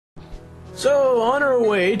So, on our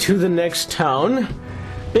way to the next town,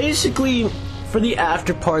 basically, for the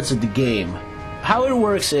after parts of the game, how it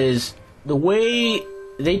works is, the way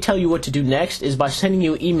they tell you what to do next is by sending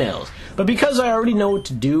you emails. But because I already know what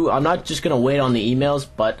to do, I'm not just going to wait on the emails,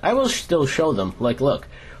 but I will still show them. Like, look,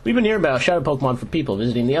 we've been hearing about Shadow Pokemon for people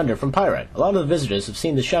visiting the Under from Pyrite. A lot of the visitors have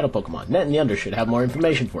seen the Shadow Pokemon. Net and the Under should have more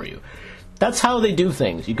information for you. That's how they do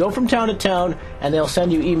things. You go from town to town, and they'll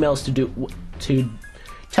send you emails to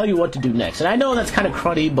tell you what to do next. And I know that's kind of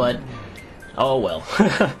cruddy, but oh well.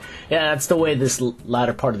 Yeah, that's the way this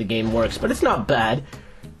latter part of the game works. But it's not bad.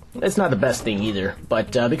 It's not the best thing either.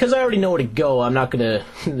 But because I already know where to go, I'm not going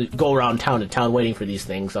to go around town to town waiting for these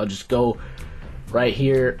things. I'll just go right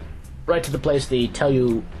here, right to the place they tell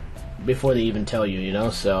you before they even tell you, you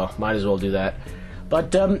know? So, might as well do that.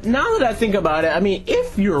 But now that I think about it, I mean,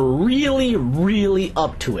 if you're really, really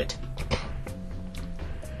up to it,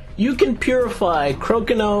 you can purify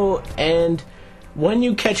Crocono, and when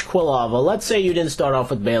you catch Quilava, let's say you didn't start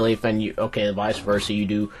off with Bayleaf, and vice versa,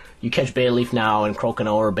 you catch Bayleaf now and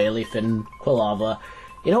Crocono, or Bayleaf and Quilava,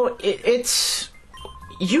 you know,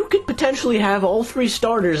 you could potentially have all three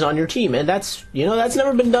starters on your team, and that's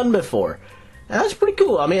never been done before. And that's pretty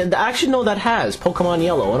cool. I mean, actually, no, that has Pokemon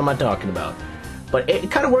Yellow. What am I talking about? But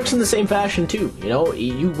it kind of works in the same fashion, too. You know,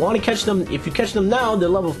 you want to catch them, if you catch them now, they're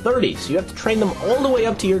level 30, so you have to train them all the way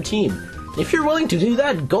up to your team. If you're willing to do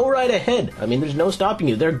that, go right ahead. I mean, there's no stopping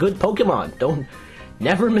you. They're good Pokemon.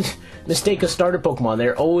 Never mistake a starter Pokemon.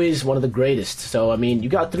 They're always one of the greatest. So, I mean, you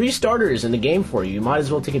got 3 starters in the game for you. You might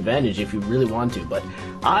as well take advantage if you really want to. But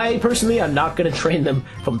I, personally, am not going to train them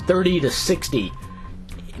from 30 to 60.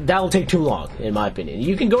 That'll take too long, in my opinion.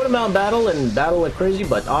 You can go to Mount Battle and battle like crazy,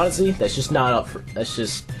 but honestly, that's just not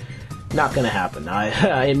gonna happen.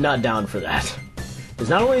 I am not down for that. Because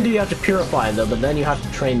not only do you have to purify them, but then you have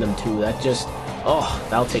to train them too.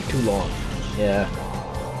 That'll take too long. Yeah.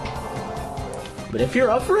 But if you're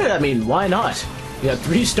up for it, I mean, why not? You have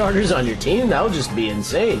 3 starters on your team, that would just be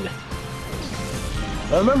insane.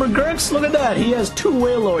 Remember Gurks? Look at that, he has 2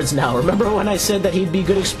 wailords now. Remember when I said that he'd be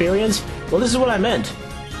good experience? Well, this is what I meant.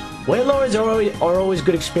 Wailords are always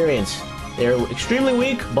good experience. They're extremely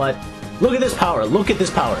weak, but look at this power. Look at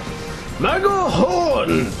this power. Mega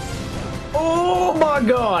Horn! Oh my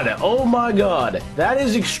god! Oh my god! That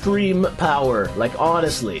is extreme power. Like,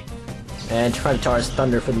 honestly. And Tyranitar's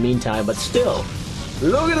Thunder for the meantime, but still.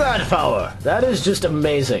 Look at that power! That is just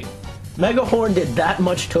amazing. Mega Horn did that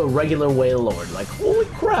much to a regular Wailord. Like, holy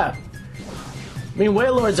crap! I mean,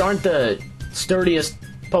 Wailords aren't the sturdiest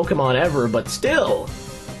Pokemon ever, but still.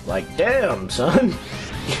 Like, damn, son.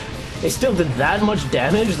 They still did that much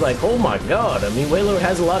damage? Like, oh my god. I mean, Wailord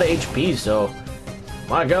has a lot of HP, so...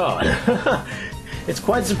 My god. It's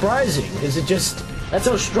quite surprising, because that's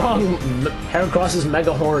how strong Heracross's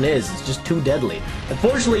Mega Horn is. It's just too deadly.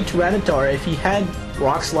 Unfortunately, Tyranitar, if he had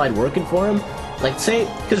Rock Slide working for him, like, say...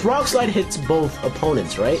 Because Rock Slide hits both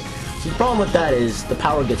opponents, right? So the problem with that is the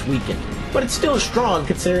power gets weakened. But it's still strong,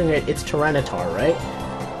 considering it's Tyranitar, right?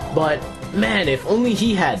 But... Man, if only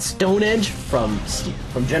he had Stone Edge from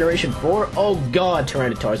Generation 4, oh god,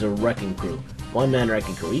 Tyranitar's a wrecking crew. One-man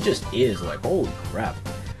wrecking crew. He just is, like, holy crap.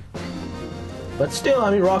 But still,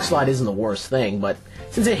 I mean, Rock Slide isn't the worst thing, but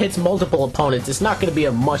since it hits multiple opponents, it's not going to be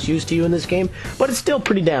of much use to you in this game, but it's still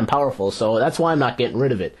pretty damn powerful, so that's why I'm not getting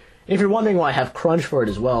rid of it. And if you're wondering why I have Crunch for it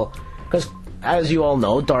as well, because, as you all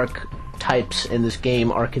know, Dark types in this game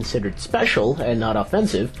are considered special and not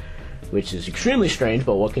offensive, which is extremely strange,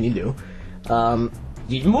 but what can you do?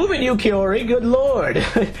 Moving you, Kiori, good lord.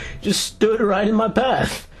 Just stood right in my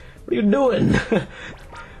path. What are you doing?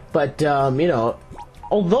 But, you know,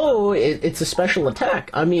 although it's a special attack,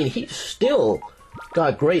 I mean, he's still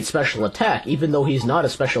got great special attack, even though he's not a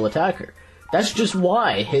special attacker. That's just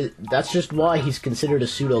why he's considered a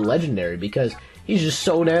pseudo-legendary, because he's just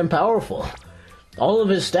so damn powerful. All of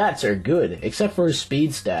his stats are good, except for his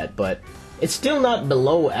speed stat, but... It's still not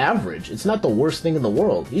below average. It's not the worst thing in the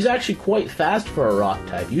world. He's actually quite fast for a rock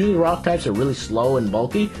type. Usually rock types are really slow and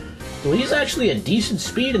bulky. Well, he's actually a decent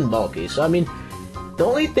speed and bulky. So, I mean, the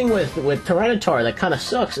only thing with Tyranitar that kind of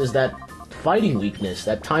sucks is that fighting weakness,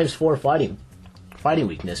 that ×4 fighting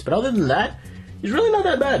weakness. But other than that, he's really not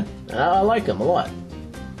that bad. I like him a lot.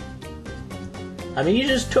 I mean, he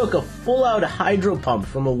just took a full-out Hydro Pump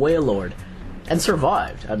from a Wailord and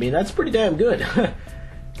survived. I mean, that's pretty damn good.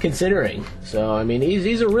 Considering. So, I mean,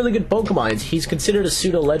 he's a really good Pokemon. He's considered a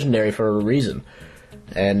pseudo-legendary for a reason.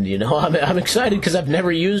 And, you know, I'm excited because I've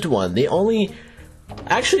never used one.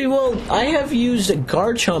 Actually, well, I have used a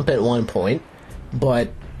Garchomp at one point, but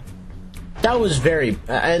that was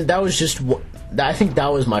just I think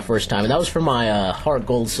that was my first time, and that was for my Heart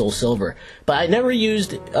Gold, Soul Silver. But I never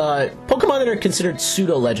used Pokemon that are considered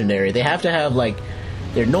pseudo-legendary. They have to have, like,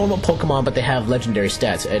 they're normal Pokemon, but they have legendary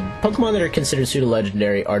stats. And Pokemon that are considered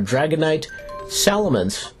pseudo-legendary are Dragonite,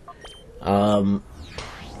 Salamence,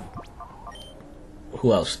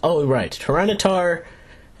 who else? Oh, right, Tyranitar,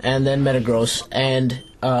 and then Metagross, and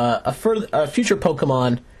a future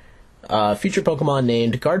Pokemon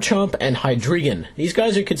named Garchomp and Hydreigon. These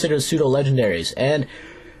guys are considered pseudo-legendaries, and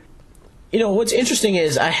you know what's interesting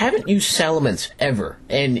is I haven't used Salamence ever,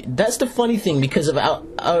 and that's the funny thing, because of out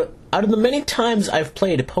of the many times I've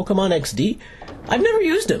played Pokemon XD, I've never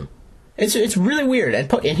used him. It's really weird,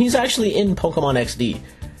 and he's actually in Pokemon XD,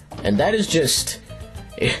 and that is just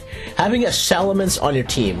having a Salamence on your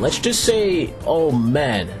team. Let's just say, oh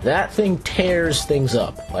man, that thing tears things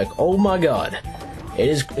up. Like, oh my god. It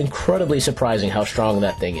is incredibly surprising how strong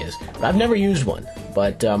that thing is. I've never used one,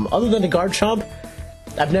 but other than the Garchomp,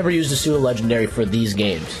 I've never used a pseudo-legendary for these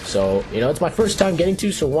games. So, you know, it's my first time getting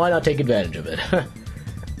to, so why not take advantage of it?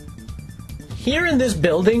 Here in this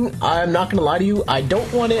building, I'm not gonna lie to you, I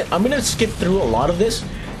don't want it. I'm gonna skip through a lot of this.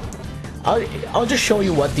 I'll just show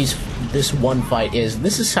you what this one fight is.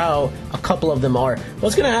 This is how a couple of them are.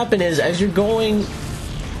 What's gonna happen is, as you're going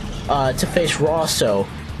to face Rosso,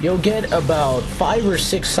 you'll get about 5 or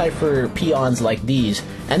 6 Cypher Peons like these.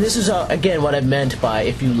 And this is, again, what I meant by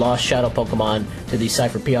if you lost Shadow Pokemon to these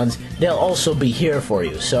Cypher Peons, they'll also be here for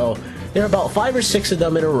you. So there are about 5 or 6 of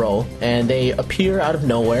them in a row, and they appear out of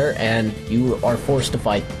nowhere, and you are forced to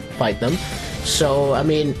fight them. So, I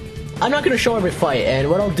mean, I'm not going to show every fight, and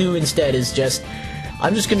what I'll do instead is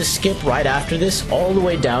I'm just going to skip right after this all the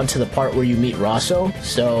way down to the part where you meet Rosso.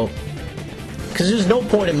 So, because there's no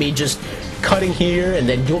point in me just cutting here, and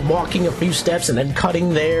then walking a few steps, and then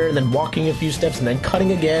cutting there, and then walking a few steps, and then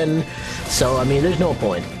cutting again. So, I mean, there's no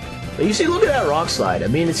point. But you see, look at that Rock Slide. I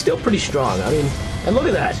mean, it's still pretty strong. I mean, and look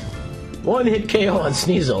at that. One hit KO on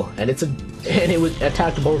Sneasel, and it was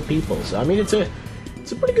attacked both people. So, I mean, it's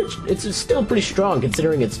pretty good. It's still pretty strong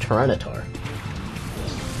considering it's Tyranitar.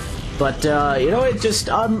 But, you know,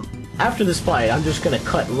 after this fight, I'm just gonna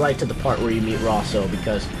cut right to the part where you meet Rosso,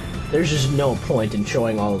 because there's just no point in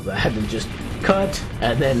showing all of that, and just cut,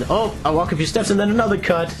 and then, oh, I'll walk a few steps, and then another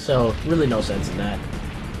cut, so really no sense in that.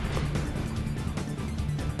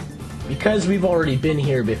 Because we've already been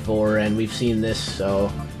here before, and we've seen this, so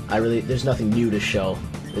there's nothing new to show.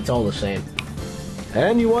 It's all the same.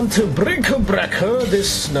 And you want to break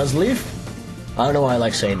this Nuzleaf? I don't know why I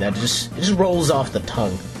like saying that, it just rolls off the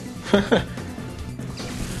tongue.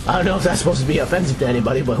 I don't know if that's supposed to be offensive to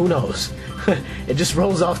anybody, but who knows? It just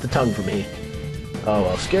rolls off the tongue for me. Oh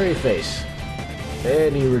well, scary face.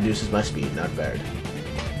 And he reduces my speed, not bad.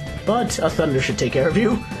 But a Thunder should take care of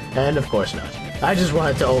you, and of course not. I just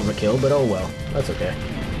wanted to overkill, but oh well, that's okay.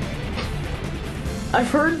 I've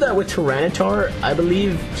heard that with Tyranitar, I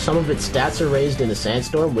believe some of its stats are raised in a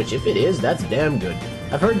Sandstorm, which if it is, that's damn good.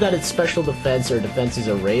 I've heard that its special defense or defenses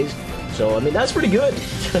are raised, so I mean, that's pretty good.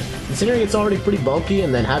 Considering it's already pretty bulky,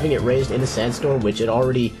 and then having it raised in a Sandstorm, which it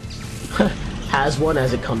already has one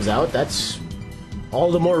as it comes out, that's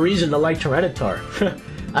all the more reason to like Tyranitar.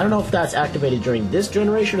 I don't know if that's activated during this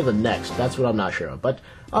generation or the next, that's what I'm not sure of, but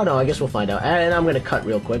oh no, I guess we'll find out. And I'm gonna cut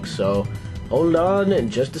real quick, so hold on in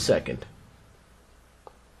just a second.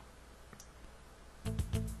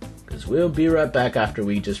 Because we'll be right back after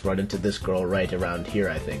we just run into this girl right around here,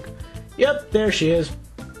 I think. Yep, there she is.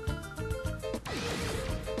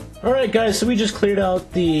 Alright guys, so we just cleared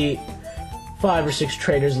out the 5 or 6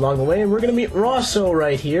 trainers along the way, and we're gonna meet Rosso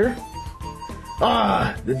right here.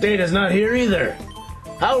 Ah, the data's not here either.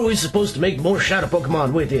 How are we supposed to make more Shadow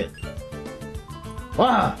Pokemon with it?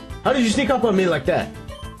 Ah, how did you sneak up on me like that?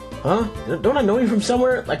 Huh? Don't I know you from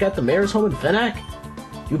somewhere, like at the mayor's home in Fenac?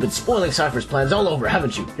 You've been spoiling Cypher's plans all over,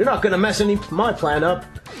 haven't you? You're not gonna mess my plan up.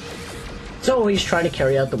 So he's trying to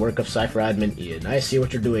carry out the work of Cypher Admin Ian. I see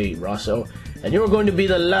what you're doing, Rosso. And you're going to be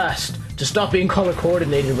the last to stop being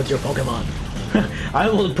color-coordinated with your Pokemon. I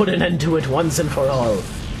will put an end to it once and for all.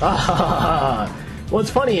 Ah, what's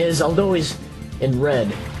funny is, although he's in red,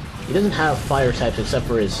 he doesn't have fire types except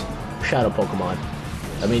for his shadow Pokemon.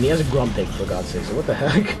 I mean, he has a Grumpig, for God's sake, so what the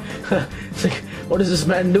heck? It's like, what is this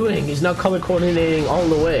man doing? He's not color coordinating all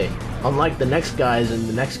the way, unlike the next guys in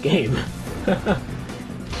the next game.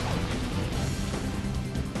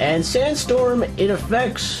 And Sandstorm,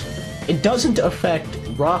 it doesn't affect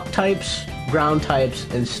rock types, ground types,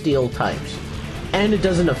 and steel types. And it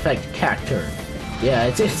doesn't affect Cacturn. Yeah,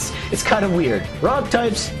 it's kind of weird. Rock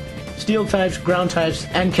types, steel types, ground types,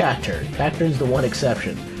 and Cacturn. Cacturn's the one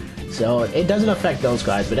exception. So it doesn't affect those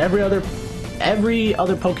guys, but every other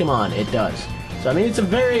Pokemon it does. So I mean, it's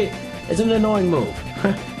an annoying move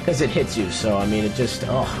because it hits you. So I mean, it just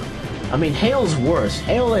I mean, hail's worse.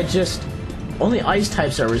 Hail, it just only ice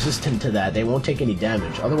types are resistant to that. They won't take any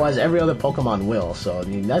damage. Otherwise, every other Pokemon will. So I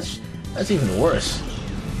mean, that's even worse.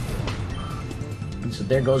 And so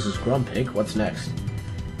there goes his Grumpig. What's next?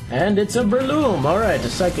 And it's a Breloom! Alright, the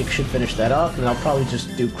Psychic should finish that off, and I'll probably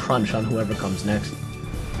just do Crunch on whoever comes next.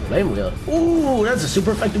 Flame Wheel. Ooh, that's a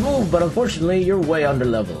super effective move, but unfortunately, you're way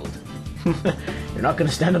underleveled. You're not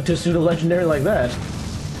gonna stand up to a pseudo-legendary like that.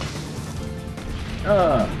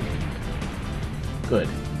 Good.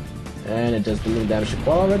 And it does a little damage to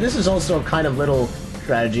Qualifier. This is also a kind of little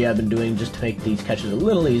strategy I've been doing just to make these catches a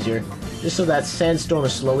little easier. Just so that Sandstorm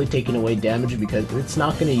is slowly taking away damage, because it's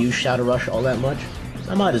not gonna use Shadow Rush all that much.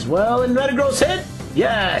 I might as well. And Metagross hit!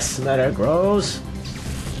 Yes! Metagross!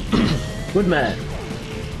 Good man.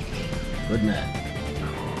 Good man.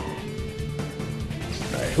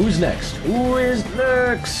 Alright, who's next? Who is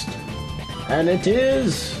next? And it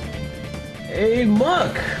is... a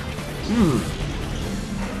Muck!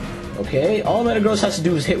 Okay, all Metagross has to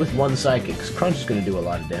do is hit with one Psychic, because Crunch is going to do a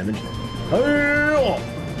lot of damage.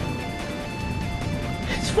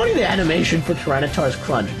 It's funny, the animation for Tyranitar's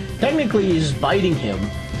Crunch. Technically, he's biting him,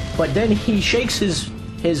 but then he shakes his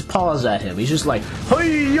paws at him. He's just like,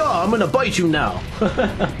 "Hey-ya, I'm gonna bite you now."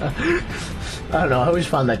 I don't know, I always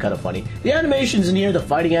found that kind of funny. The animations in here, the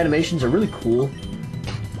fighting animations, are really cool.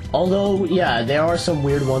 Although, yeah, there are some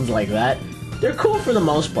weird ones like that. They're cool for the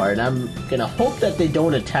most part, and I'm gonna hope that they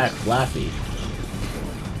don't attack Flappy.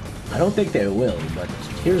 I don't think they will, but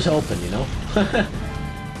here's hoping, you know?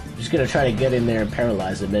 Just gonna try to get in there and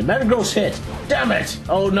paralyze him. And Metagross hit! Damn it!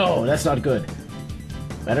 Oh no, that's not good.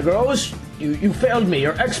 Metagross, you failed me.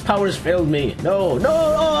 Your X powers failed me. No,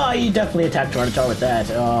 oh, he definitely attacked Tyranitar with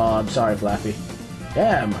that. Oh, I'm sorry, Flappy.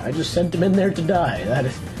 Damn, I just sent him in there to die. That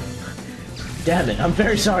is... Damn it, I'm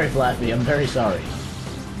very sorry, Flappy. I'm very sorry.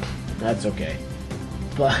 That's okay.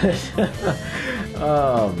 But...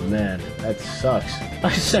 oh, man, that sucks.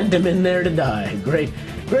 I sent him in there to die. Great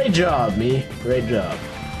job, me. Great job.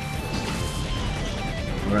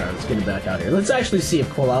 Alright, let's get him back out here. Let's actually see if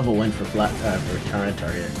Quilava went for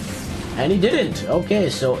Tyranitar here. And he didn't. Okay,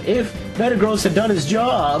 so if Metagross had done his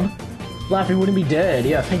job, Flappy wouldn't be dead.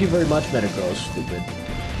 Yeah, thank you very much, Metagross. Stupid.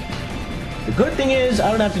 The good thing is, I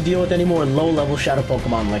don't have to deal with any more low-level Shadow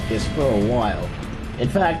Pokemon like this for a while. In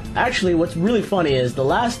fact, actually, what's really funny is the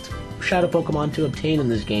last Shadow Pokemon to obtain in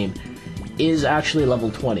this game is actually level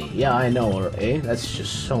 20. Yeah, I know, that's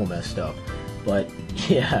just so messed up. But,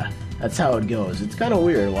 yeah... That's how it goes. It's kind of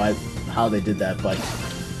weird how they did that, but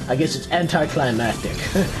I guess it's anticlimactic.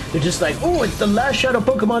 They're just like, oh, it's the last Shadow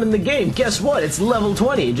Pokemon in the game. Guess what? It's level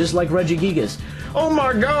 20, just like Regigigas. Oh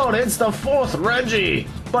my god, it's the 4th Reggie,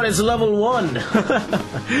 but it's level 1.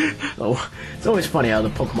 Oh, it's always funny how the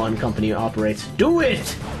Pokemon Company operates. Do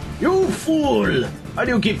it! You fool! Why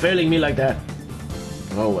do you keep failing me like that?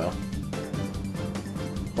 Oh well.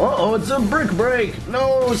 Uh-oh, it's a brick break!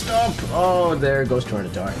 No, stop! Oh, there goes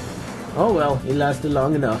Tyranitar. Oh well, he lasted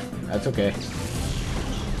long enough. That's okay.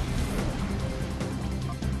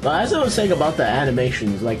 But as I was saying about the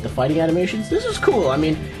animations, like the fighting animations, this is cool. I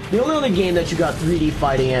mean, the only other game that you got 3D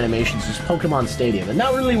fighting animations is Pokemon Stadium. And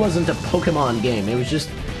that really wasn't a Pokemon game. It was just...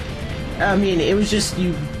 I mean, it was just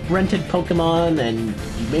you rented Pokemon and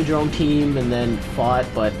you made your own team and then fought,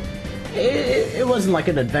 but... It wasn't like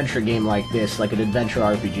an adventure game like this, like an adventure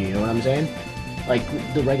RPG, you know what I'm saying? Like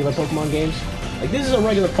the regular Pokemon games. Like, this is a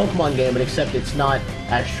regular Pokemon game, but except it's not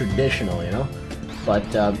as traditional, you know? But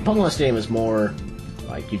Pokemon Stadium is more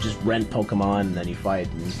like you just rent Pokemon and then you fight,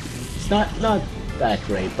 and it's not that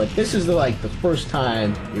great. But this is the first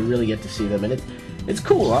time you really get to see them, and it's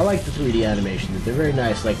cool. I like the 3D animations. They're very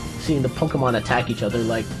nice. Like seeing the Pokemon attack each other.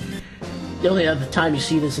 Like the only other time you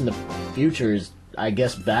see this in the future is, I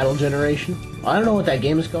guess, Battle Generation. I don't know what that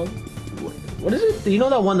game is called. What is it? You know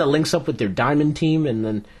that one that links up with their Diamond team and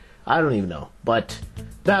then... I don't even know, but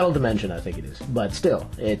Battle Dimension, I think it is. But still,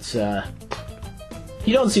 it's,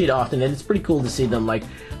 you don't see it often, and it's pretty cool to see them, like,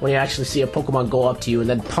 when you actually see a Pokemon go up to you and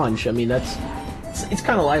then punch. I mean, it's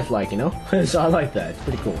kind of lifelike, you know? So I like that. It's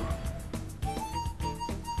pretty cool.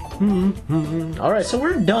 Alright, so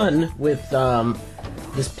we're done with,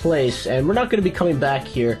 this place, and we're not going to be coming back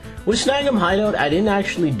here. With Snag'em Hideout, I didn't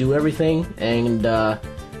actually do everything, and,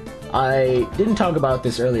 I didn't talk about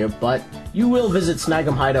this earlier, but you will visit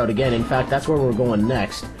Snag'em Hideout again. In fact, that's where we're going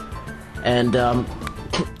next. And,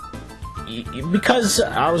 because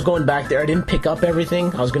I was going back there, I didn't pick up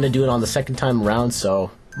everything. I was going to do it on the second time around,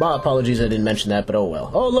 so... Well, apologies I didn't mention that, but oh well.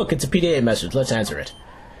 Oh, look, it's a PDA message. Let's answer it.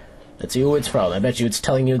 Let's see who it's from. I bet you it's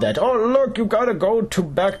telling you that, oh, look, you gotta go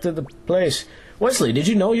back to the place. Wesley, did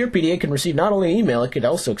you know your PDA can receive not only email, it could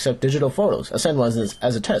also accept digital photos? I sent one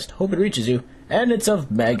as a test. Hope it reaches you. And it's of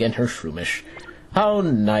Meg and her shroomish. How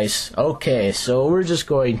nice. Okay, so we're just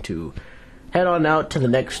going to head on out to the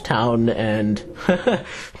next town and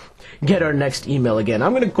get our next email again.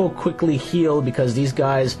 I'm going to go quickly heal because these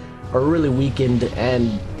guys are really weakened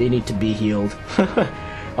and they need to be healed.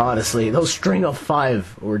 Honestly, those string of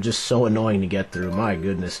 5 were just so annoying to get through. My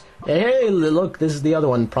goodness. Hey, look, this is the other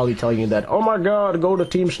one probably telling you that, oh my god, go to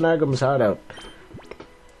Team Snag'em's hideout.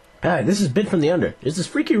 Alright, this is Bit from the Under. There's this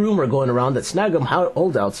freaky rumor going around that Snag'em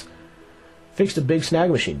holdouts fixed a big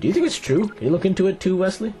snag machine. Do you think it's true? Can you look into it too,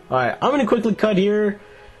 Wesley? Alright, I'm going to quickly cut here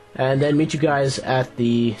and then meet you guys at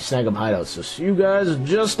the Snag'em hideout. So see you guys in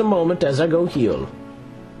just a moment as I go heal.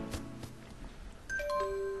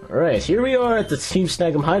 Alright, here we are at the Team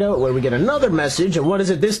Snag'em hideout where we get another message. And what is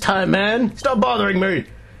it this time, man? Stop bothering me!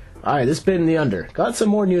 Alright, this Bit in the Under. Got some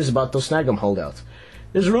more news about those Snag'em holdouts.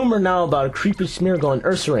 There's a rumor now about a creepy Smeargle and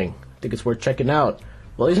Ursaring. I think it's worth checking out.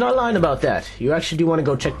 Well, he's not lying about that. You actually do want to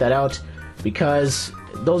go check that out because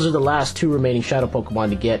those are the last 2 remaining Shadow Pokemon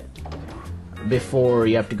to get before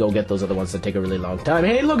you have to go get those other ones that take a really long time.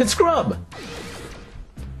 Hey, look, it's Scrub!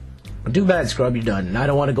 Too bad, Scrub, you're done. And I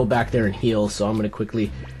don't want to go back there and heal, so I'm going to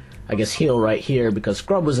quickly, I guess, heal right here because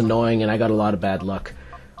Scrub was annoying and I got a lot of bad luck.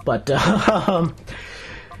 But,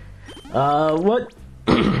 what?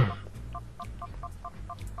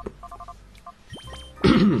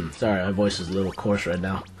 Sorry, my voice is a little coarse right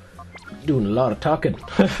now. Doing a lot of talking.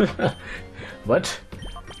 What?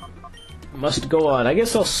 Must go on. I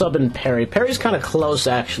guess I'll sub in Perry. Perry's kind of close,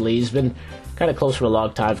 actually. He's been kind of close for a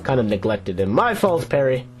long time. I've kind of neglected him. My fault,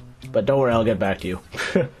 Perry. But don't worry, I'll get back to you.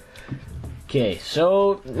 Okay,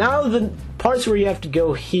 so now the parts where you have to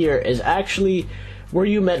go here is actually where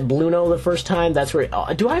you met Bluno the first time. That's where...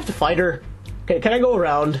 do I have to fight her? Okay, can I go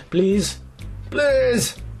around, please?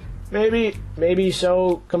 Please! Maybe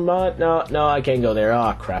so. Come on. No, I can't go there.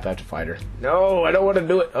 Oh, crap, I have to fight her. No, I don't want to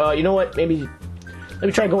do it. You know what? Maybe... Let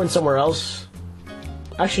me try going somewhere else.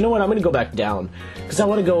 Actually, you know what? I'm going to go back down. Because I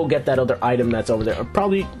want to go get that other item that's over there.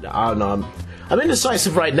 Probably... I don't know. I'm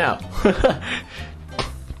indecisive right now.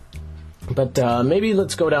 But maybe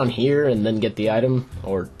let's go down here and then get the item.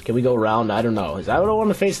 Or can we go around? I don't know. I don't want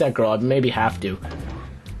to face that girl. I maybe have to.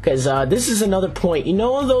 Because this is another point. You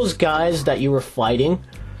know those guys that you were fighting?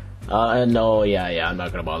 No, yeah, I'm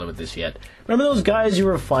not going to bother with this yet. Remember those guys you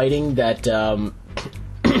were fighting that,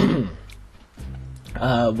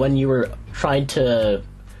 when you were trying to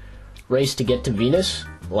race to get to Venus?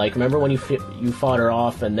 Like, remember when you fought her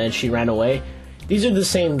off and then she ran away? These are the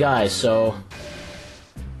same guys, so...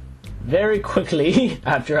 Very quickly,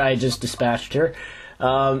 after I just dispatched her,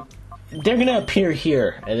 they're going to appear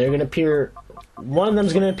here. And they're going to appear... One of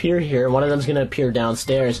them's going to appear here, one of them's going to appear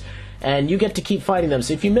downstairs. And you get to keep fighting them.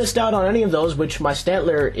 So if you missed out on any of those, which my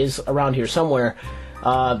Stantler is around here somewhere,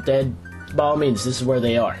 then by all means, this is where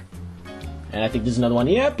they are. And I think there's another one.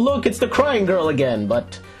 Yep, look, it's the crying girl again.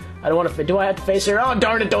 But I don't want to... Do I have to face her? Oh,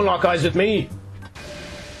 darn it, don't lock eyes with me!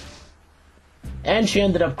 And she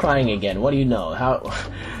ended up crying again. What do you know? How...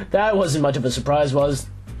 That wasn't much of a surprise, was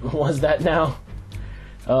that now?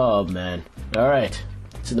 Oh, man. Alright.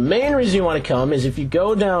 So the main reason you want to come is if you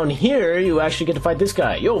go down here, you actually get to fight this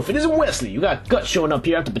guy. Yo, if it isn't Wesley, you got guts showing up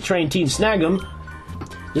here after betraying Team Snag'em.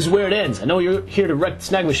 This is where it ends. I know you're here to wreck the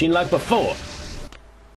snag machine like before.